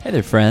Hey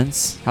there,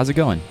 friends. How's it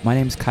going? My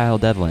name's Kyle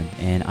Devlin,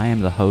 and I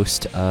am the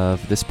host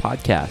of this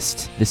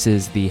podcast. This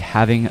is the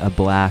Having a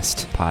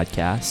Blast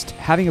podcast.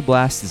 Having a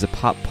Blast is a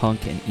pop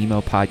punk and emo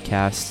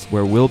podcast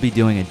where we'll be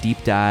doing a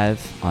deep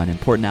dive on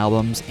important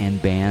albums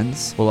and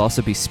bands. We'll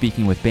also be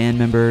speaking with band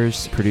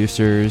members,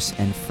 producers,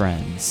 and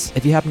friends.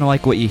 If you happen to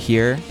like what you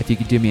hear, if you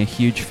could do me a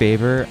huge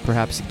favor,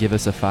 perhaps give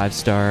us a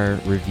 5-star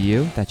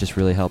review. That just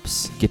really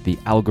helps get the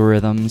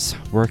algorithms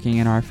working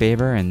in our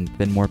favor, and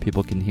then more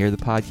people can hear the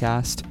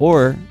podcast.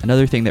 Or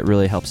another thing that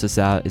really helps us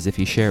out is if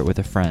you share it with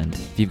a friend.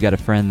 If you've got a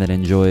friend that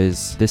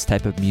enjoys this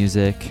type of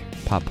music,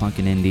 pop punk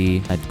and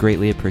indie, I'd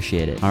greatly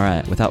appreciate it. All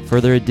right, without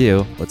further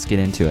ado, let's get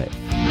into it.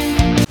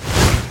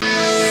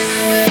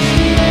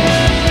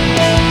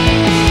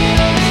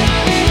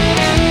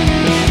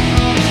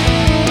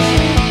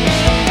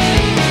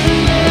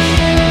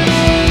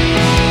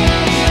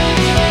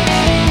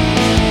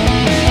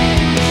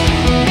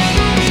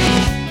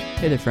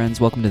 Hey there, friends.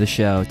 Welcome to the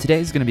show.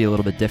 Today is going to be a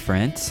little bit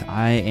different.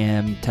 I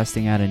am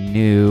testing out a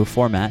new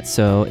format,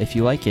 so if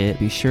you like it,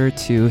 be sure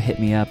to hit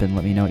me up and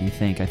let me know what you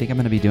think. I think I'm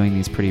going to be doing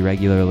these pretty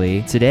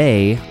regularly.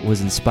 Today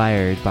was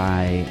inspired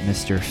by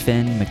Mr.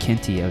 Finn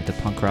McKenty of the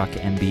Punk Rock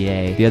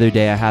MBA. The other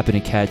day, I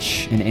happened to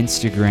catch an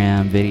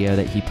Instagram video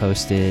that he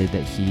posted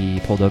that he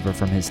pulled over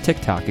from his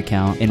TikTok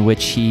account, in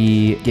which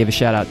he gave a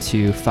shout out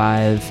to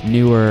 5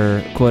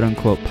 newer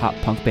quote-unquote pop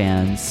punk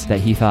bands that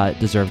he thought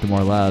deserved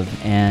more love,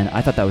 and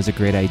I thought that was a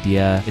great idea.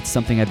 It's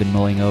something I've been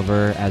mulling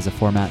over as a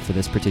format for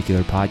this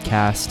particular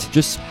podcast,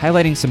 just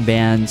highlighting some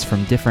bands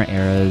from different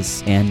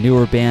eras and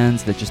newer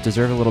bands that just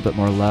deserve a little bit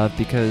more love,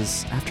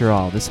 because after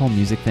all, this whole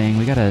music thing,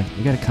 we gotta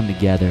come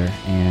together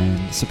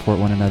and support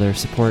one another,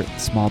 support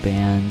small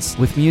bands.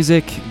 With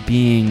music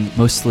being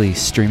mostly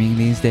streaming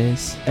these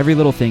days, every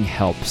little thing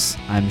helps,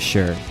 I'm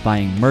sure.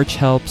 Buying merch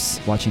helps,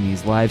 watching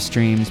these live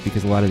streams,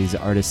 because a lot of these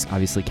artists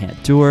obviously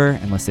can't tour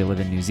unless they live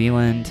in New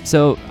Zealand.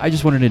 So I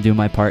just wanted to do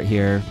my part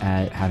here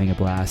at Having a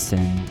Blast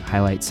and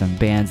highlight some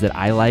bands that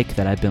I like,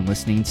 that I've been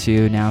listening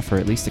to now for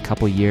at least a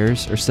couple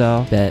years or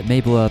so, that may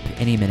blow up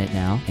any minute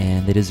now,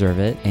 and they deserve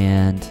it,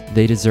 and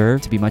they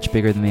deserve to be much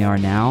bigger than they are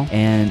now,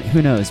 and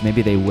who knows,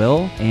 maybe they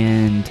will,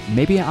 and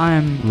maybe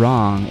I'm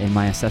wrong in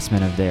my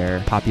assessment of their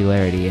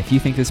popularity. If you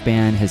think this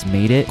band has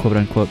made it, quote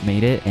unquote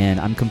made it, and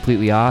I'm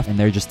completely off and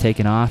they're just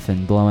taking off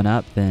and blowing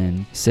up,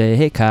 then say,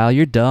 hey Kyle,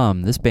 you're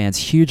dumb, this band's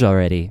huge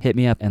already. Hit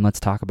me up and let's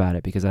talk about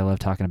it, because I love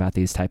talking about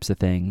these types of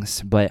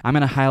things. But I'm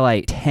going to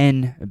highlight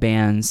 10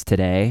 bands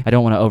today. I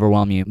don't want to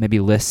overwhelm you.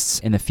 Maybe lists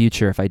in the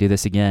future, if I do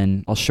this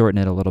again, I'll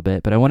shorten it a little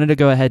bit, but I wanted to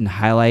go ahead and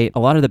highlight a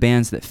lot of the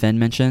bands that Finn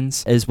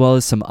mentions, as well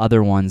as some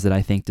other ones that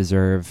I think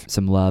deserve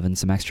some love and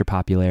some extra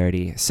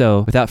popularity.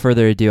 So without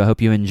further ado, I hope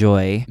you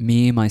enjoy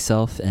me,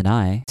 myself, and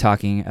I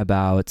talking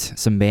about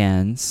some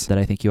bands that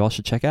I think you all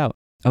should check out.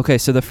 Okay,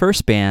 so the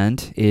first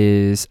band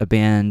is a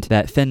band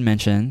that Finn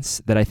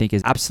mentions that I think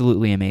is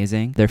absolutely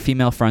amazing. They're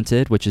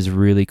female-fronted, which is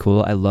really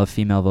cool. I love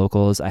female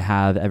vocals. I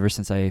have ever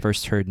since I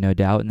first heard No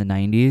Doubt in the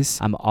 90s.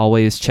 I'm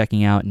always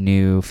checking out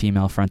new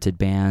female-fronted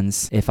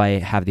bands if I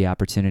have the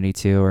opportunity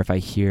to, or if I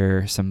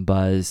hear some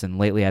buzz. And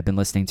lately I've been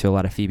listening to a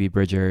lot of Phoebe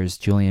Bridgers,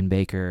 Julian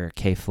Baker,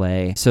 Kay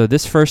Flay. So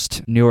this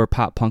first newer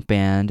pop-punk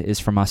band is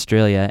from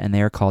Australia, and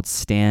they are called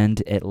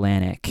Stand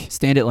Atlantic.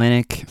 Stand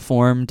Atlantic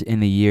formed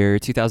in the year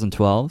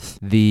 2012.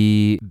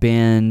 The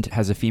band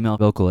has a female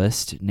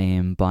vocalist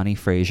named Bonnie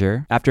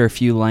Fraser. After a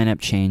few lineup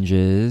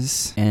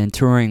changes and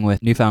touring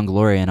with Newfound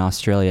Glory in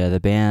Australia, the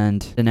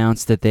band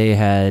announced that they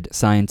had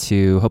signed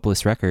to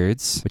Hopeless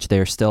Records, which they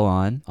are still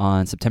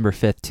on September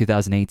 5th,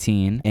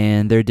 2018.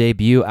 And their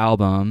debut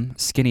album,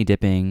 Skinny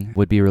Dipping,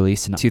 would be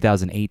released in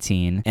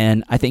 2018.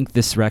 And I think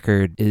this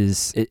record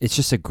it's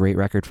just a great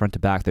record front to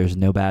back. There's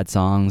no bad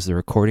songs. The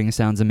recording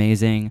sounds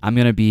amazing. I'm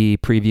going to be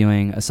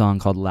previewing a song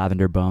called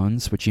Lavender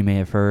Bones, which you may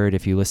have heard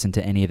if you listen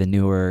to any of the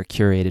newer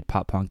curated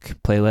pop punk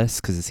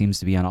playlists, because it seems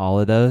to be on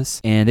all of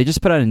those. And they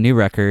just put out a new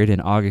record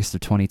in August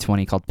of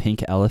 2020 called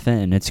Pink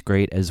Elephant, and it's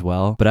great as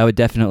well. But I would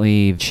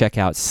definitely check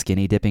out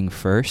Skinny Dipping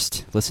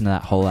first, listen to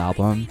that whole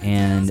album,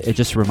 and it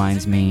just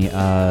reminds me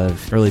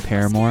of early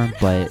Paramore,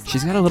 but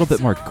she's got a little bit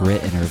more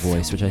grit in her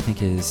voice, which I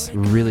think is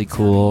really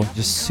cool.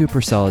 Just super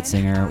solid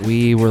singer.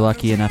 We were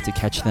lucky enough to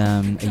catch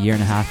them a year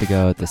and a half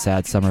ago at the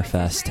Sad Summer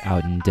Fest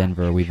out in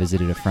Denver. We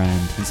visited a friend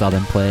and saw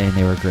them play, and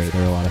they were great. They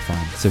were a lot of fun.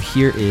 So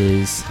here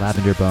is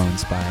Lavender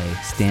Bones by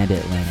Stand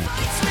Atlantic.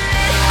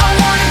 I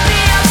wanna be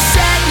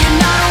upset, you're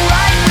not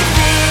alright with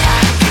me. I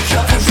can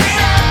cover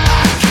it,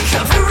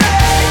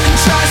 and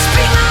try to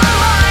speak my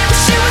mind,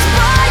 but she was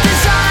by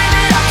design,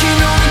 and I can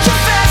only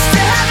confess to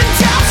having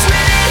doubts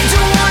with it.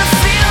 Don't wanna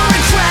feel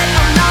regret,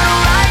 I'm not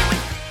alright with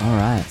it.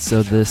 Alright,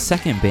 So the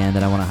second band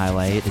that I want to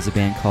highlight is a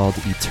band called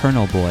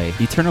Eternal Boy.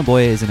 Eternal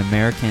Boy is an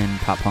American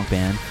pop-punk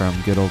band from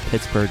good old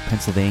Pittsburgh,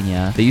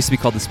 Pennsylvania. They used to be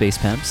called the Space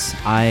Pimps.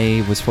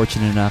 I was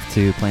fortunate enough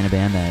to play in a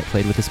band that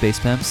played with the Space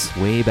Pimps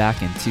way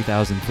back in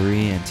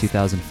 2003 and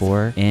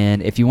 2004.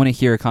 And if you want to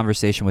hear a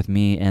conversation with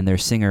me and their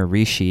singer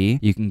Rishi,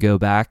 you can go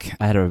back.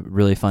 I had a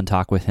really fun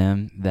talk with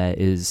him that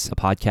is a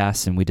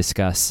podcast, and we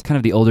discuss kind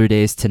of the older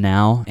days to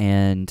now.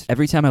 And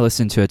every time I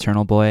listen to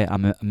Eternal Boy,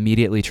 I'm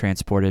immediately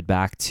transported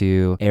back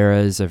to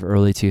eras of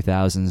early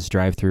 2000s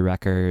drive-through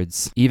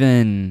records,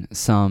 even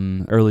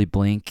some early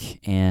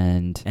Blink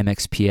and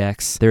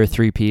MXPX. They're a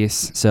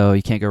three-piece, so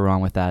you can't go wrong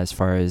with that as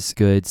far as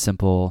good,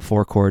 simple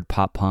four-chord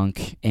pop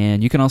punk.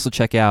 And you can also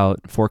check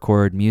out Four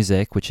Chord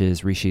Music, which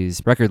is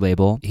Rishi's record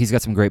label. He's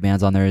got some great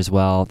bands on there as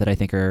well that I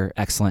think are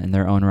excellent in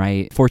their own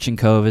right. Fortune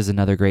Cove is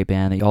another great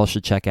band that you all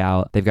should check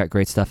out. They've got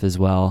great stuff as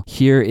well.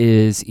 Here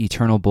is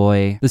Eternal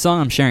Boy. The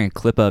song I'm sharing a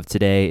clip of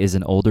today is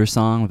an older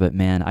song, but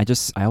man,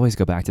 I always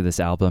go back to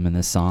this album and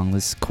this song.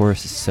 This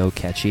chorus is so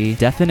catchy.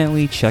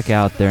 Definitely check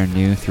out their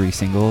new 3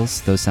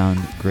 singles. Those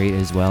sound great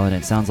as well, and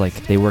it sounds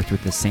like they worked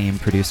with the same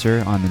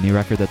producer on the new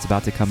record that's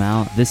about to come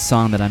out. This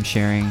song that I'm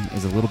sharing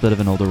is a little bit of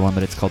an older one,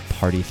 but it's called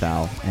Party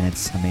Foul, and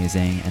it's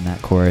amazing, and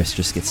that chorus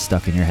just gets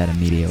stuck in your head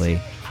immediately.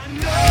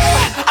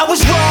 I was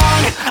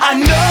wrong, I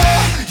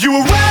know you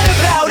were right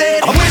about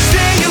it. I wish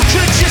that you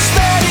could just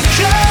let it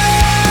go.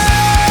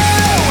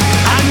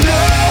 I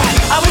know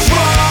I was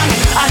wrong,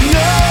 I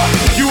know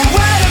you were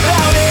right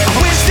about it. I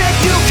wish that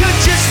you could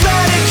just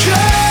let it go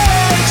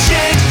and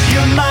change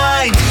your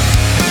mind.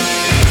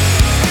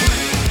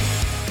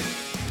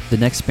 The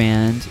next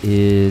band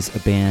is a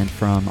band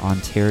from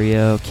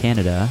Ontario,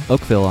 Canada,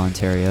 Oakville,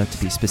 Ontario to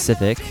be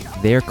specific.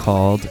 They're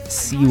called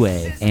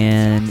Seaway,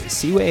 and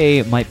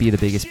Seaway might be the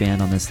biggest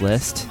band on this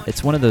list.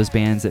 It's one of those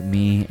bands that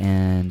me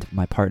and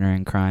my partner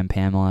in crime,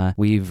 Pamela,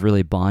 we've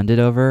really bonded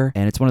over,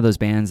 and it's one of those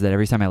bands that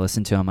every time I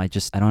listen to them, I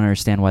don't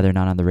understand why they're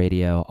not on the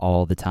radio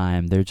all the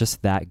time. They're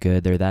just that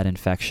good. They're that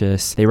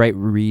infectious. They write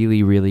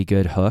really, really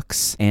good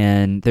hooks,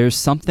 and there's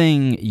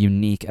something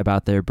unique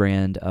about their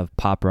brand of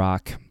pop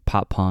rock,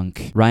 pop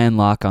punk. Ryan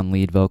Locke on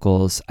lead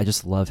vocals. I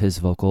just love his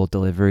vocal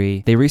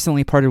delivery. They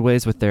recently parted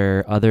ways with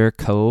their other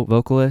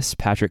co-vocalist,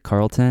 Patrick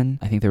Carlton.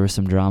 I think there was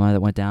some drama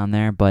that went down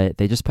there, but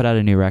they just put out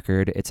a new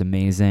record. It's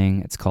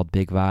amazing. It's called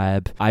Big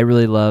Vibe. I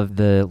really love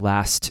the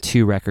last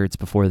 2 records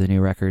before the new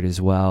record as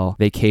well.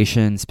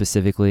 Vacation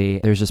specifically.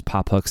 There's just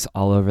pop hooks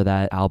all over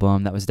that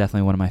album. That was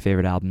definitely one of my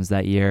favorite albums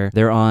that year.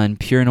 They're on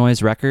Pure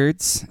Noise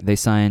Records. They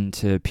signed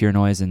to Pure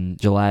Noise in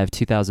July of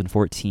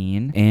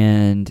 2014,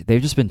 and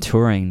they've just been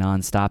touring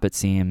nonstop, it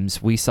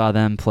seems. We saw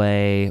them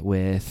play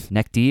with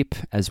Neck Deep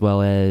as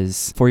well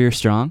as 4 Year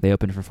Strong. They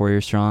opened for 4 Year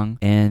Strong,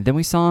 and then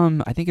we saw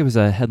them, I think it was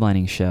a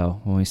headlining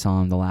show when we saw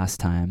them the last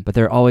time, but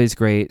they're always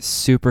great,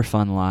 super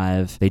fun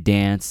live. They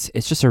dance.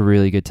 It's just a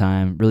really good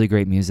time, really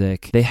great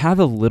music. They have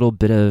a little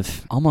bit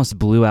of almost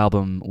Blue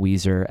Album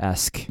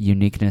Weezer-esque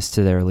uniqueness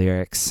to their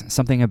lyrics.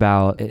 Something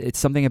about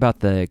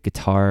the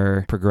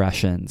guitar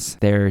progressions.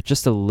 They're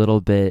just a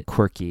little bit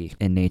quirky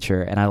in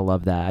nature, and I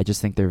love that. I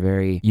just think they're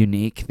very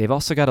unique. They've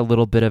also got a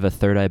little bit of a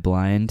Third Eye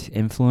Blind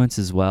influence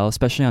as well,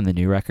 especially on the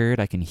new record.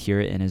 I can hear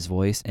it in his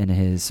voice and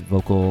his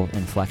vocal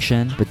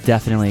inflection, but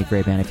definitely a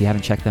great band. If you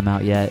haven't checked them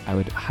out yet, I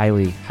would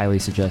highly, highly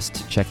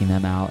suggest checking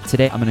them out.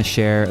 Today, I'm going to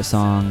share a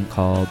song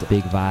called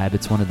Big Vibe.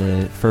 It's one of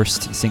the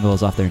first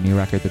singles off their new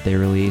record that they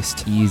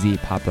released. Easy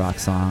pop rock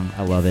song.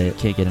 I love it.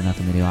 Can't get enough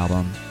of the new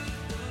album.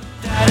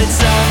 That it's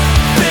a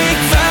big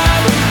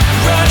vibe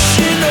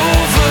rushing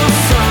over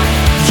from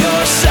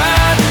your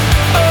side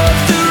of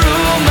the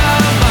room.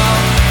 I'm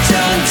all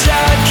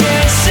tongue-tied,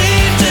 can't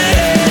seem to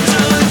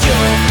handle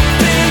your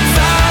big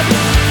vibe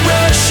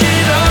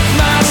rushing up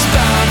my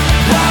spine.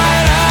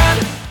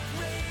 Wide-eyed.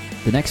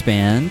 The next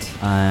band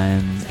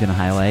I'm going to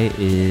highlight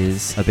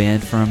is a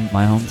band from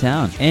my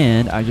hometown.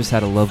 And I just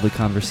had a lovely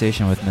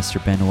conversation with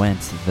Mr. Ben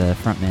Wendt, the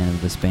frontman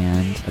of this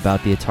band,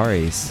 about the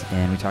Ataris.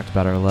 And we talked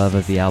about our love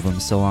of the album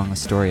So Long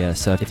Astoria.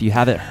 So if you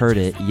haven't heard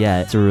it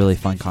yet, it's a really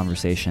fun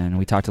conversation.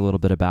 We talked a little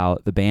bit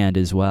about the band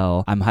as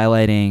well. I'm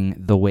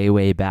highlighting The Way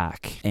Way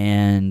Back.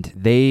 And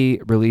they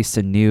released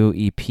a new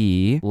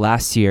EP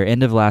last year,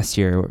 end of last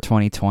year,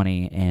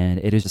 2020. And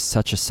it is just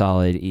such a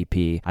solid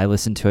EP. I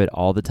listen to it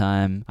all the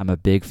time. I'm a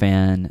big fan.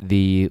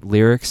 The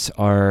lyrics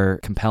are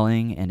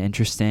compelling and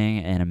interesting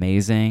and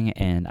amazing,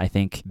 and I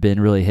think Ben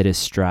really hit his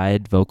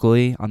stride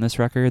vocally on this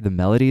record. The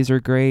melodies are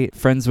great.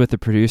 Friends with the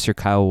producer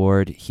Kyle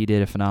Ward, he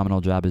did a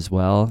phenomenal job as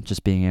well,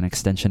 just being an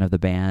extension of the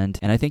band,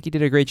 and I think he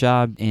did a great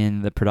job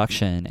in the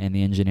production and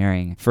the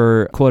engineering.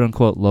 For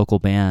quote-unquote local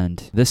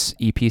band, this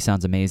EP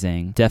sounds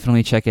amazing.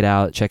 Definitely check it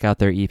out. Check out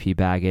their EP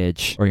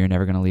Baggage, or you're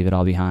never going to leave it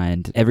all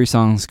behind. Every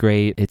song's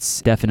great.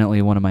 It's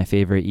definitely one of my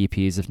favorite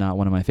EPs, if not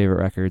one of my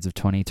favorite records of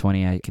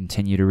 2020. I can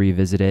continue to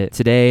revisit it.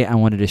 Today, I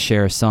wanted to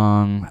share a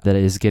song that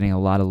is getting a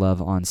lot of love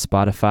on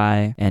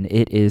Spotify, and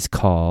it is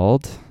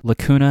called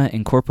Lacuna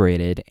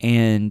Incorporated,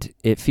 and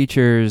it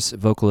features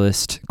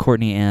vocalist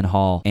Courtney Ann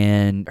Hall,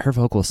 and her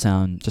vocals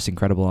sound just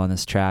incredible on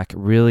this track.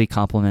 Really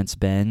complements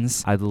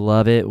Ben's. I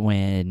love it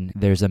when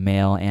there's a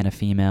male and a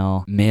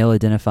female, male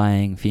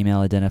identifying,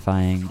 female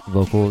identifying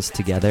vocals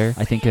together.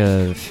 I think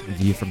of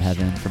View from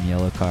Heaven from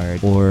Yellow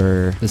Card,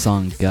 or the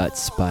song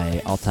Guts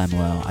by All Time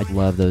Low. I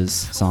love those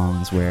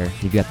songs where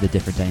you've got the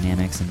different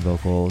dynamics and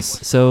vocals.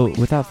 So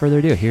without further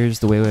ado, here's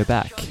The Way Way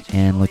Back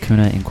and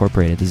Lacuna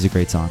Incorporated. This is a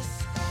great song.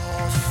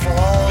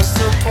 Falls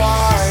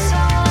apart.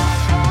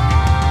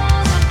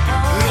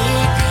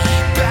 Meet me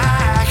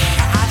back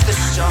at the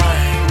start.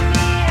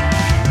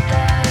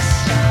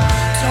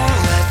 Don't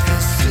let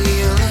this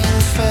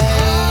feeling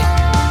fade.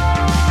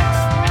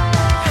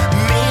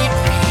 Meet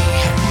me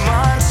at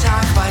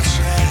Montauk by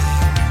train.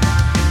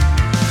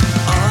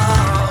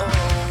 Oh.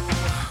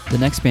 The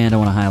next band I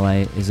want to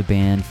highlight is a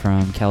band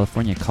from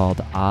California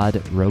called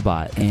Odd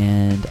Robot,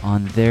 and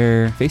on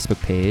their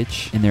Facebook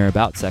page, in their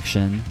About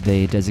section,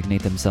 they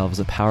designate themselves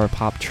a power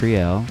pop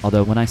trio,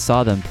 although when I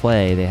saw them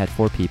play, they had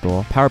 4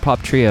 people. Power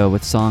pop trio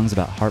with songs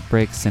about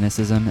heartbreak,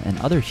 cynicism, and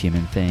other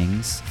human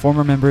things.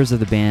 Former members of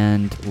the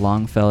band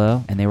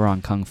Longfellow, and they were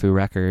on Kung Fu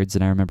Records,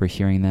 and I remember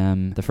hearing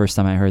them the first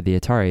time I heard the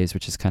Ataris,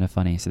 which is kind of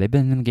funny. So they've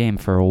been in the game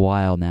for a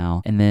while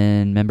now. And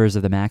then members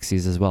of the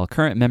Maxis as well.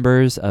 Current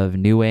members of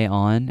New Way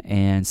On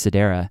and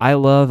Sedera. I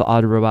love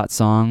Odd Robot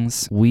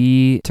songs.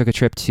 We took a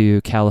trip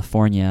to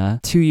California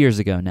 2 years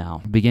ago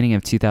now, beginning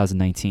of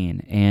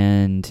 2019,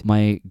 and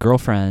my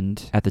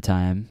girlfriend at the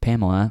time,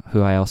 Pamela,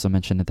 who I also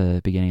mentioned at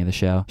the beginning of the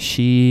show,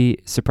 she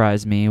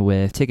surprised me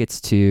with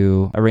tickets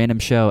to a random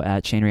show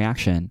at Chain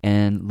Reaction,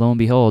 and lo and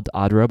behold,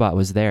 Odd Robot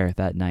was there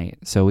that night.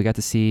 So we got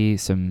to see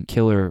some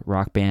killer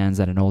rock bands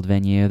at an old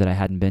venue that I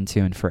hadn't been to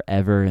in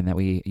forever and that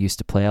we used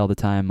to play all the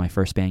time. My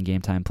first band,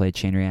 Game Time, played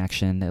Chain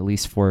Reaction at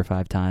least 4 or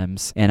 5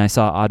 times, and I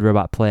saw Odd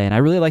Robot play, and I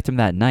really liked them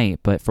that night,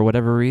 but for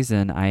whatever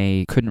reason,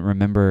 I couldn't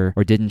remember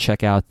or didn't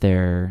check out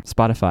their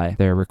Spotify,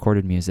 their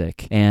recorded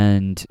music,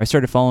 and I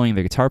started following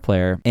the guitar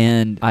player,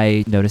 and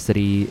I noticed that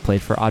he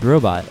played for Odd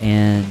Robot,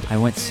 and I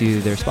went to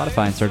their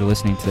Spotify and started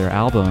listening to their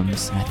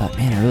albums, and I thought,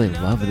 man, I really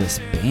love this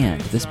band.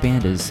 This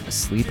band is a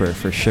sleeper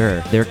for sure.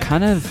 They're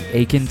kind of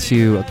akin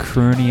to a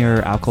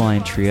croonier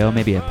Alkaline Trio,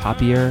 maybe a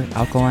poppier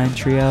Alkaline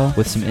Trio,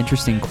 with some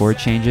interesting chord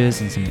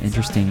changes and some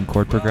interesting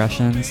chord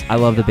progressions. I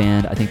love the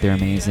band. I think they're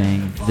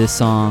amazing. This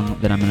song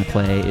that I'm going to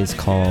play is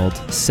called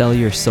Sell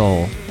Your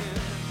Soul. Love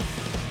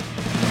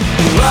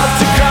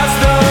to cross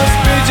those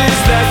bridges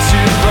that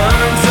you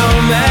burned so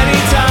many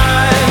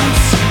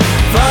times.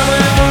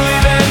 Firmly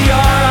believing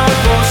your own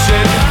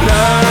bullshit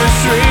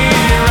nursery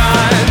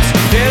rhymes.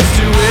 Here's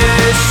to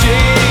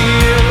wishing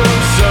you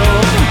so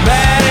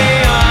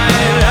many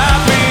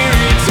unhappy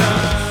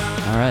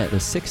returns. Alright, the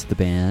 6th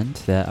band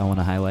that I want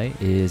to highlight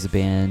is a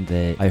band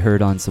that I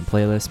heard on some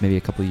playlists maybe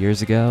a couple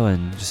years ago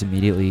and just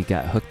immediately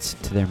got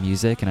hooked to their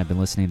music, and I've been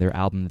listening to their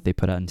album that they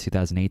put out in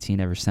 2018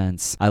 ever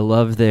since. I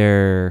love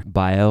their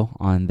bio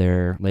on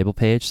their label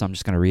page, so I'm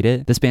just going to read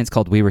it. This band's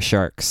called We Were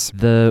Sharks.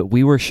 The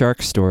We Were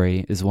Sharks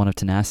story is one of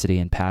tenacity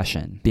and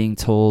passion, being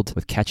told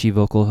with catchy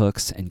vocal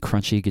hooks and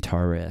crunchy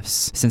guitar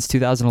riffs. Since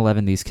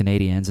 2011, these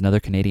Canadians, another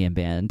Canadian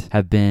band,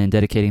 have been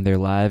dedicating their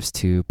lives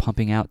to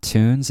pumping out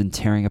tunes and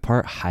tearing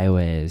apart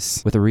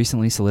highways. With a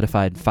recently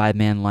solidified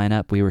 5-man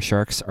lineup, We Were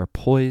Sharks are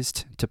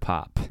poised to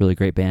pop. Really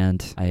great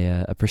band. I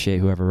appreciate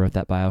whoever wrote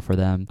that bio for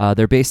them.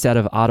 They're based out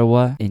of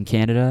Ottawa in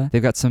Canada.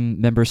 They've got some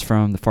members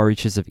from the far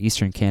reaches of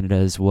Eastern Canada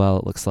as well,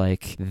 it looks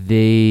like.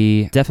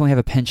 They definitely have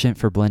a penchant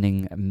for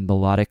blending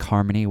melodic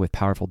harmony with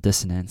powerful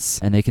dissonance,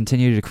 and they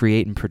continue to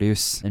create and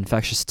produce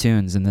infectious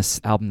tunes, and this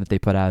album that they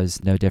put out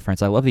is no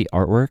difference. I love the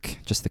artwork,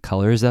 just the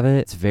colors of it.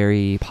 It's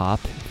very pop,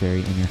 very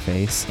in your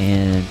face,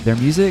 and their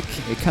music,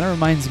 it kind of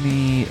reminds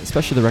me,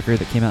 especially the record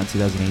that came out in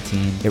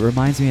 2018, it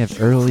reminds me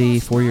of early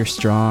 4 Year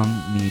Strong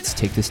meets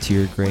Take This to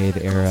Your Grave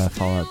era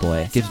Fall Out Boy.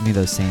 It gives me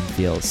those same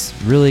feels.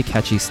 Really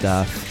catchy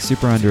stuff,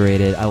 super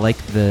underrated. I like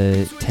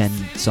the 10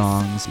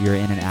 songs, You're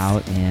In and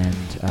Out, and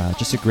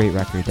just a great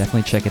record.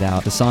 Definitely check it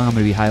out. The song I'm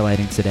going to be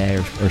highlighting today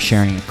or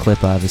sharing a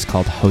clip of is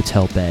called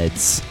Hotel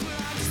Beds.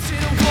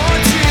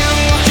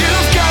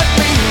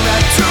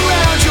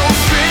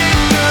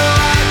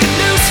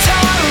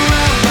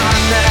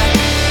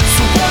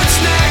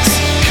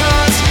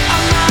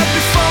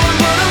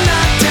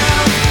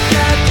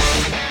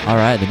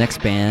 Alright, the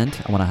next band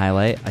I want to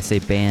highlight, I say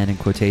band in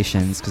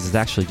quotations because it's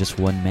actually just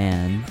one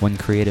man, one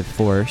creative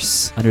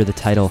force, under the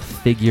title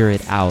Figure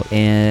It Out.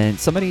 And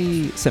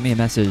somebody sent me a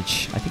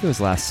message, I think it was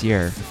last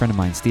year, a friend of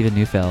mine, Steven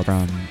Neufeld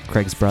from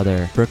Craig's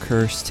brother,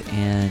 Brookhurst,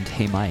 and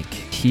Hey Mike.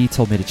 He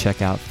told me to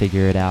check out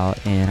Figure It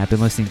Out, and I've been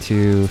listening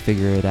to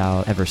Figure It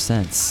Out ever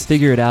since.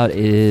 Figure It Out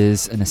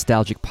is a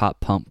nostalgic pop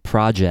punk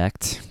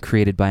project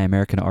created by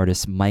American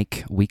artist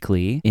Mike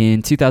Weekly.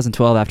 In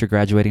 2012, after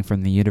graduating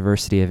from the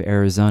University of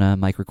Arizona,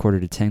 Mike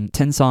recorded a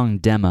 10-song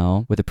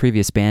demo with a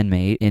previous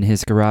bandmate in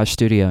his garage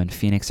studio in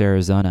Phoenix,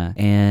 Arizona.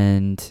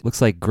 And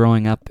looks like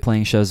growing up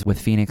playing shows with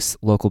Phoenix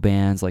local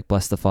bands like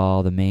Bless the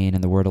Fall, The Maine,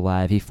 and The Word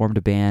Alive, he formed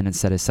a band and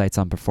set his sights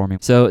on performing.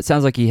 So it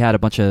sounds like he had a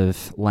bunch of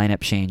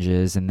lineup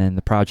changes, and then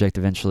the project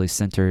eventually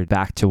centered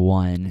back to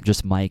one,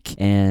 just Mike.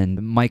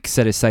 And Mike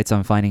set his sights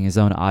on finding his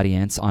own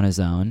audience on his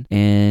own.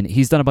 And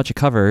he's done a bunch of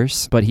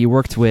covers, but he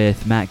worked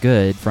with Matt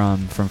Good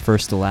from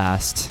First to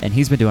Last, and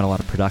he's been doing a lot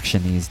of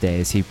production these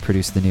days. He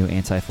produced the new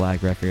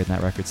Anti-Flag record, and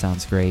that record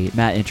sounds great.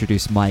 Matt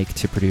introduced Mike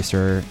to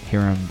producer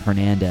Hiram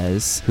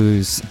Hernandez,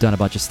 who's done a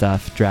bunch of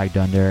stuff, Dragged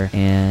Under,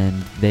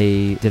 and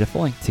they did a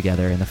full-length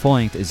together, and the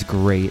full-length is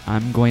great.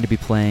 I'm going to be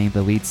playing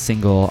the lead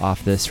single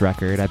off this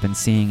record. I've been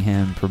seeing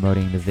him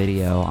promoting the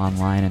video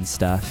online and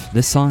stuff.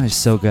 This song is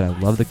so good. I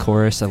love the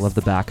chorus. I love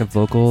the backup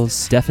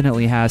vocals.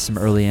 Definitely has some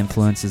early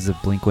influences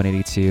of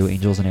Blink-182,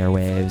 Angels and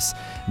Airwaves,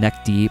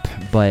 Neck Deep,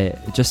 but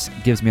it just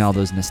gives me all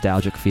those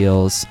nostalgic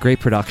feels. Great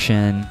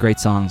production, great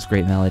songs,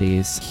 great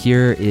melodies.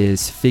 Here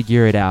is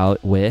Figure It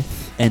Out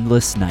with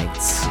Endless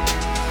Nights.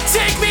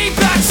 Take me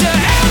back to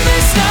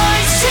endless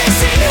nights,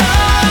 chasing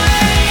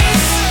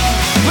highs,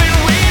 when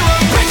we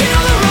were breaking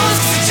all the rules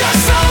 'cause it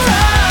just felt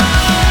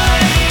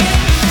right.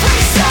 We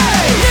say,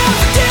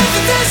 never give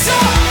it this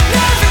all,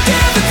 never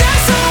give it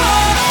this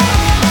all.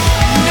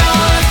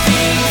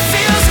 Nothing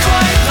feels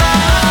quite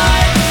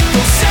like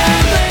those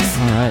endless.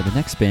 Alright, the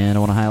next band I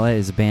want to highlight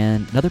is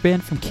another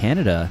band from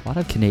Canada. A lot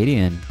of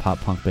Canadian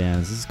pop punk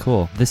bands. This is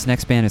cool. This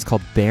next band is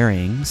called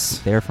Bearings.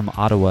 They're from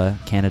Ottawa,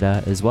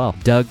 Canada as well.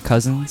 Doug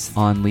Cousins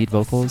on lead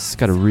vocals. He's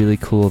got a really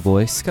cool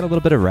voice. He's got a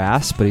little bit of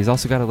rasp, but he's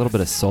also got a little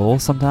bit of soul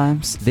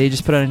sometimes. They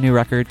just put out a new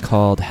record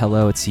called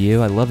Hello, It's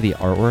You. I love the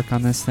artwork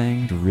on this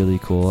thing. It's really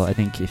cool. I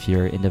think if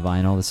you're into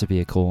vinyl, this would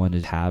be a cool one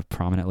to have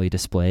prominently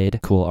displayed.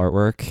 Cool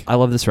artwork. I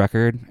love this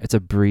record. It's a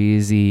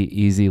breezy,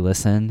 easy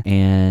listen,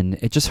 and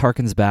it just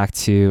harkens back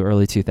to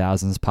early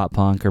 2000s pop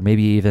punk, or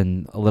maybe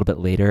even a little bit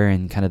later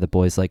in kind of the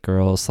Boys Like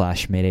Girls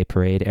 / Mayday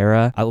Parade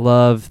era. I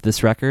love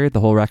this record. The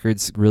whole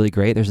record's really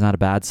great. There's not a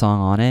bad song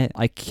on it.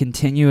 I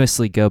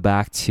continuously go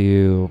back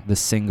to the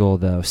single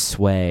though,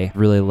 Sway.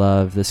 Really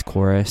love this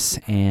chorus,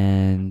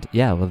 and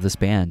yeah, I love this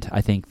band.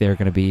 I think they're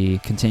going to be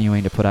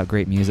continuing to put out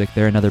great music.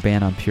 They're another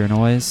band on Pure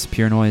Noise.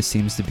 Pure Noise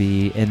seems to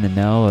be in the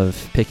know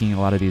of picking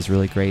a lot of these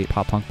really great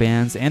pop punk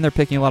bands, and they're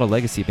picking a lot of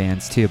legacy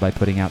bands too by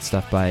putting out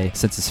stuff by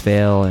Census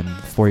Fail and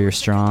 4 Year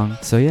Strong.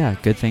 So yeah,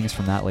 good things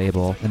from that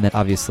label. And then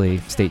obviously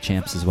State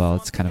Champs as well.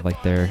 It's kind of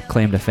like their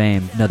claim to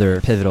fame,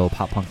 another pivotal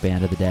pop punk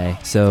band of the day.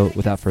 So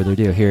without further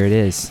ado, here it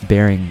is,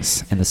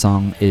 Bearings, and the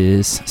song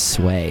is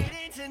Sway.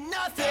 To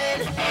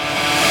nothing.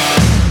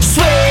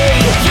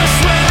 Sway, you're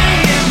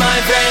swaying in my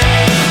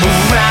veins,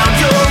 around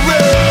your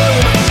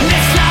room. And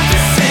it's not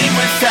the same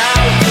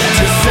without you.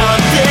 To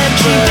something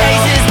she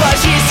faces while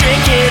she's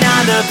drinking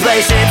on the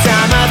place and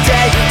time of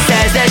day.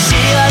 Says that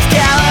she loves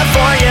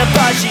California,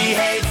 but she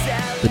hates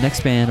LA. The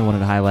next band I wanted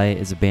to highlight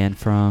is a band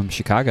from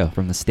Chicago,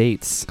 from the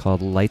States,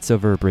 called Lights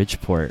Over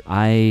Bridgeport.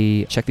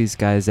 I checked these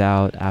guys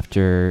out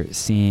after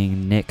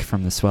seeing Nick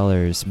from the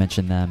Swellers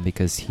mention them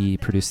because he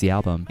produced the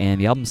album. And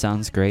the album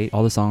sounds great.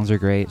 All the songs are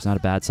great. There's not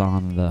a bad song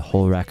on the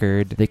whole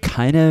record. They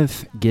kind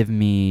of give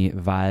me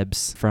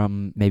vibes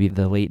from maybe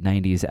the late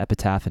 90s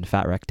Epitaph and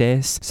Fat Wreck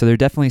days. So they're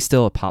definitely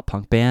still a pop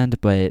punk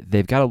band, but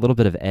they've got a little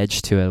bit of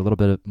edge to it, a little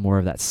bit more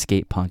of that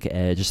skate punk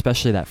edge,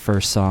 especially that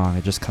first song.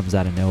 It just comes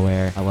out of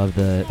nowhere. I love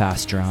the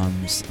fast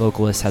drums.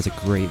 Vocalist has a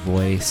great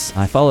voice.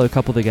 I follow a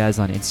couple of the guys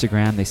on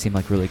Instagram. They seem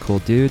like really cool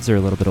dudes. They're a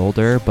little bit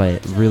older,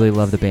 but really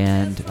love the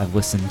band. I've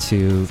listened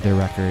to their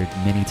record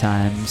many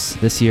times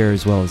this year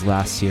as well as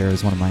last year. It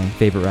was one of my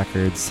favorite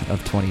records of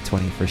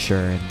 2020 for sure,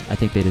 and I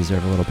think they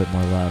deserve a little bit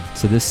more love.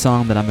 So this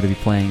song that I'm going to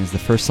be playing is the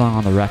first song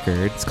on the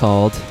record. It's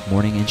called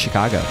Morning in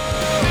Chicago.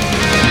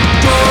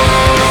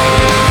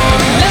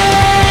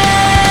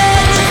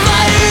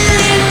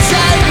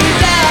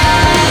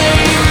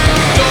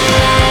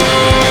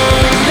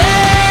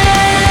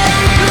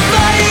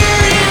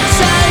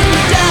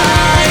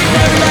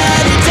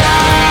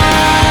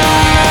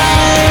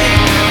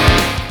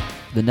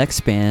 The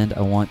next band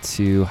I want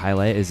to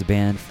highlight is a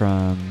band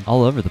from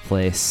all over the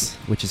place,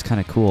 which is kind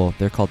of cool.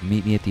 They're called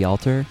Meet Me at the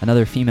Altar,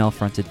 another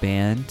female-fronted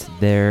band.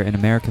 They're an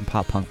American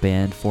pop-punk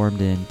band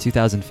formed in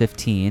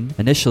 2015.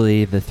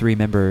 Initially, the three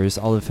members,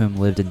 all of whom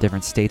lived in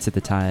different states at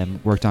the time,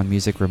 worked on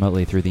music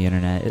remotely through the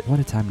internet. What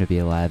a time to be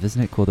alive.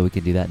 Isn't it cool that we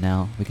can do that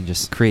now? We can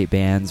just create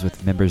bands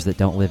with members that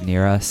don't live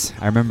near us.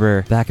 I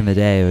remember back in the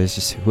day, it was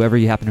just whoever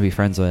you happen to be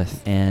friends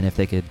with, and if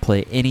they could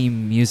play any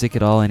music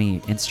at all,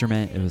 any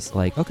instrument, it was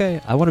like, okay,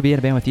 I want to be in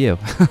a band with with you?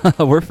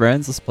 We're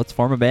friends. Let's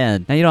form a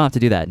band. Now you don't have to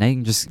do that. Now you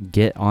can just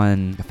get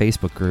on a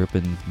Facebook group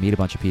and meet a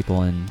bunch of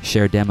people and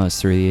share demos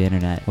through the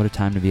internet. What a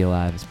time to be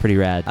alive. It's pretty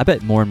rad. I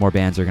bet more and more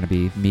bands are going to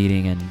be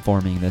meeting and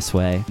forming this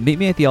way. Meet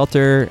Me at the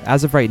Altar,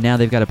 as of right now,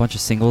 they've got a bunch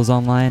of singles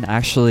online.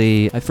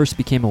 Actually, I first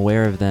became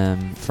aware of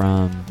them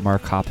from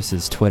Mark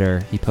Hoppus's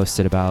Twitter. He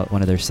posted about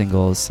one of their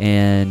singles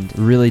and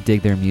really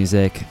dig their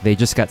music. They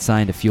just got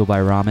signed to Fuel by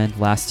Ramen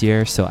last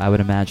year, so I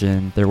would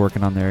imagine they're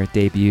working on their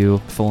debut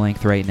full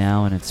length right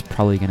now, and it's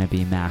probably going to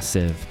be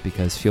massive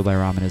because Fuel by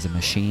Ramen is a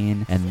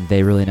machine and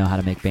they really know how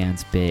to make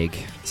bands big.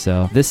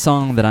 So this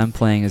song that I'm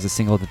playing is a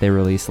single that they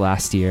released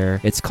last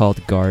year. It's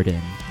called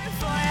Garden.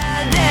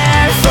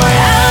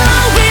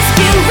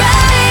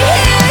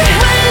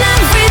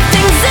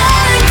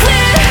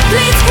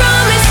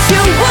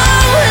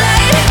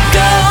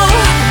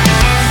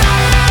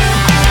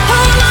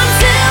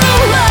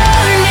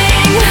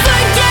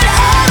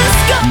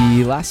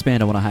 The last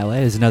band I want to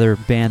highlight is another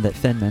band that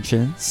Finn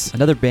mentions.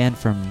 Another band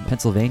from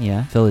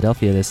Pennsylvania,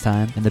 Philadelphia this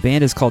time. And the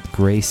band is called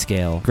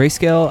Grayscale.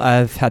 Grayscale,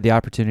 I've had the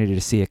opportunity to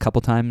see a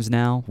couple times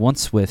now.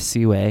 Once with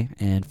Seaway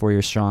and 4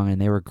 Year Strong,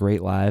 and they were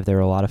great live. They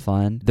were a lot of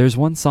fun. There's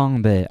one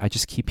song that I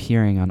just keep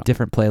hearing on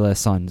different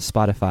playlists on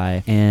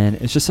Spotify, and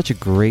it's just such a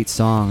great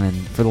song. And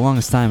for the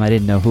longest time, I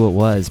didn't know who it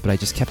was, but I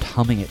just kept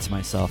humming it to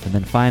myself. And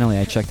then finally,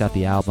 I checked out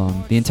the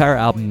album. The entire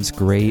album's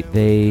great.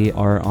 They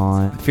are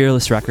on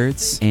Fearless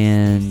Records,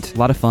 and a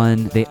lot of fun.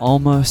 They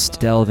almost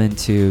delve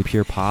into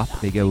pure pop.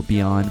 They go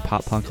beyond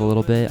pop punk a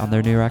little bit on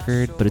their new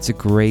record, but it's a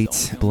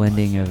great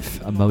blending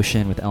of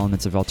emotion with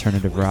elements of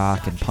alternative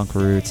rock and punk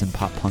roots and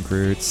pop punk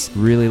roots.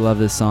 Really love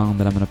this song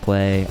that I'm going to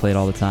play it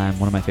all the time.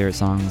 One of my favorite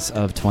songs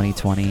of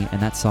 2020,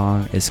 and that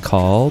song is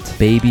called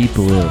Baby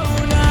Blue.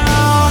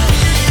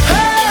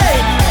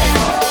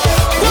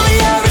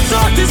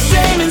 The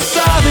same in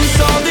silence,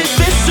 all this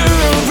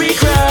visceral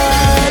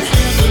regret.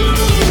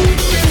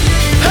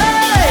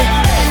 Hey,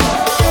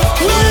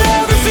 will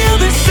I ever feel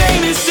the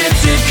same as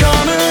if it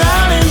come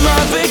around in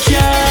love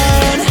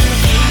again?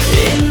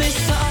 In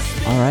this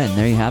Alright, and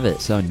there you have it.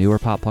 So newer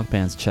pop punk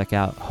bands, check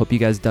out. Hope you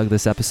guys dug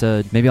this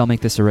episode. Maybe I'll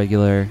make this a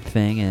regular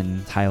thing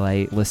and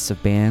highlight lists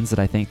of bands that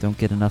I think don't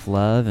get enough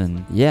love.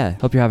 And yeah,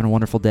 hope you're having a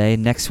wonderful day.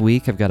 Next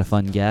week, I've got a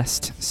fun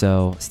guest,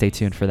 so stay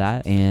tuned for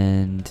that.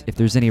 And if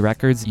there's any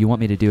records you want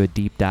me to do a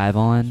deep dive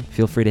on,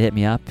 feel free to hit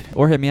me up,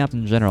 or hit me up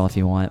in general if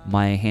you want.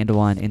 My handle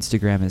on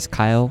Instagram is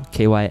Kyle,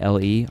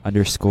 KYLE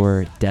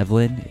 _Devlin,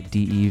 DEVLIN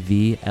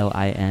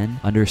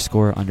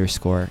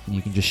 __. And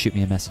you can just shoot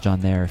me a message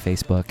on there or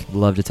Facebook.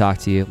 Love to talk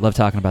to you. Love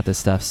talking about this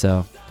stuff,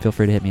 so feel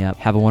free to hit me up.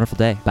 Have a wonderful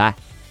day. Bye.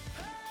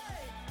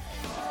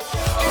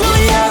 will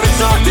we ever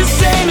talk the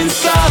same in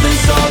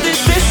silence, all this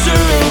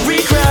visceral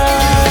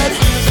regret?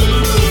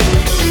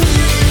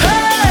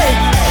 Hey,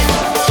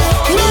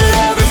 will I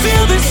ever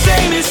feel the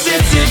same as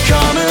if it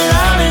come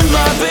around in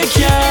love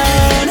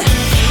again?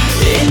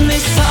 In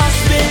this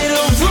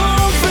hospital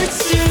room for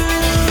two,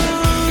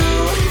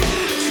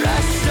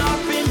 dressed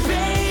up in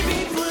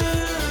baby blue.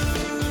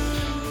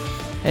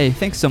 Hey,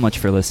 thanks so much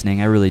for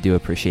listening. I really do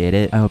appreciate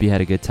it. I hope you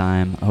had a good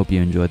time. I hope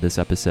you enjoyed this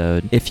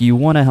episode. If you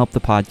want to help the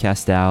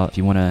podcast out, if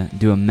you want to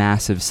do a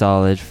massive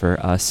solid for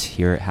us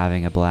here at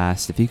Having a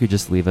Blast, if you could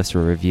just leave us a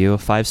review, a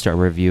 5-star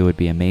review would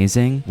be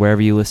amazing,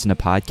 wherever you listen to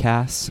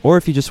podcasts, or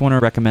if you just want to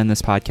recommend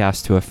this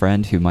podcast to a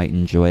friend who might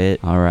enjoy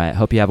it. All right,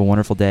 hope you have a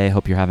wonderful day.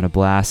 Hope you're having a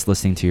blast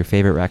listening to your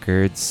favorite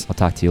records. I'll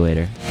talk to you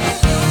later.